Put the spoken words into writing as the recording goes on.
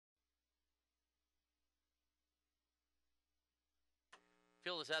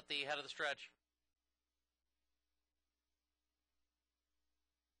Field is at the head of the stretch.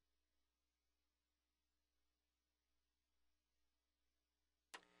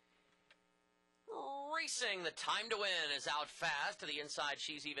 Racing, the time to win is out fast. To the inside,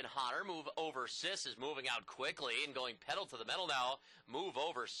 she's even hotter. Move over Sis is moving out quickly and going pedal to the metal now. Move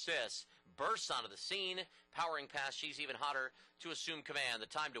over Sis bursts onto the scene, powering past she's even hotter to assume command. The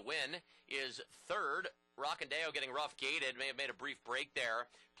time to win is third. Rockandeo getting rough gated, may have made a brief break there,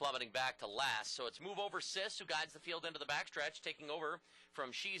 plummeting back to last. So it's Move Over Sis who guides the field into the backstretch, taking over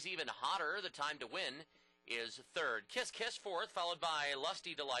from She's Even Hotter. The time to win is third. Kiss Kiss fourth, followed by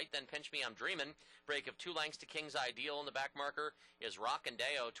Lusty Delight, then Pinch Me I'm Dreamin'. Break of 2 lengths to King's Ideal, and the back marker is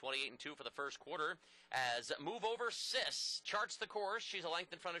Rockandeo, 28-2 for the first quarter. As Move Over Sis charts the course, she's a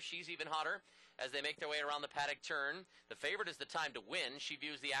length in front of She's Even Hotter as they make their way around the paddock turn. The favorite is the time to win. She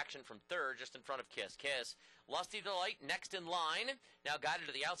views the action from third, just in front of Kiss Kiss. Lusty Delight next in line, now guided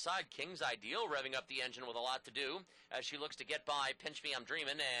to the outside. King's Ideal revving up the engine with a lot to do as she looks to get by Pinch Me I'm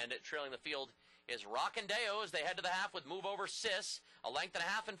Dreamin', and trailing the field is Rockandeo as they head to the half with Move Over Sis, a length and a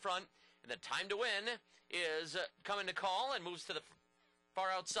half in front. And the time to win is coming to call and moves to the far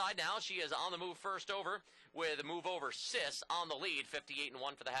outside now. She is on the move first over with Move Over Sis on the lead.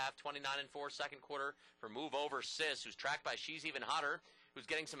 58-1 for the half, 29-4 second quarter for Move Over Sis, who's tracked by She's Even Hotter, who's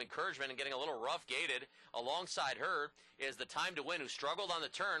getting some encouragement and getting a little rough gated. Alongside her is the time to win, who struggled on the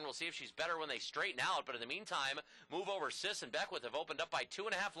turn. We'll see if she's better when they straighten out. But in the meantime, Move Over Sis and Beckwith have opened up by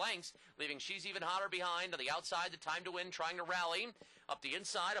 2.5 lengths, leaving She's Even Hotter behind. On the outside, the time to win trying to rally. Up the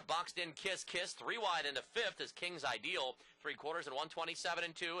inside, a boxed in Kiss Kiss. 3 wide into fifth is King's Ideal. 3 quarters at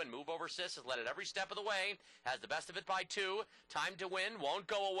 127-2. And Move Over Sis has led it every step of the way. Has the best of it by 2. Time to win won't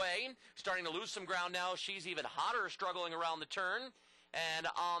go away. Starting to lose some ground now. She's Even Hotter struggling around the turn. And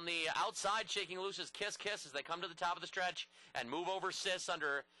on the outside, shaking loose is Kiss Kiss as they come to the top of the stretch. And Move Over Sis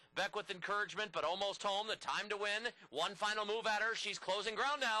under Beckwith encouragement, but almost home. The time to win. One final move at her. She's closing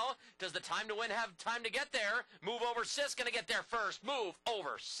ground now. Does the time to win have time to get there? Move Over Sis going to get there first. Move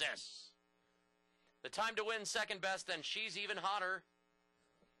Over Sis. The time to win second best, then She's Even Hotter.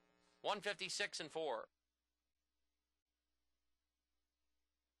 156-4.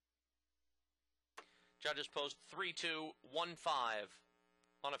 Judges post 3-2-1-5.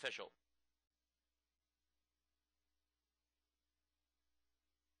 Unofficial.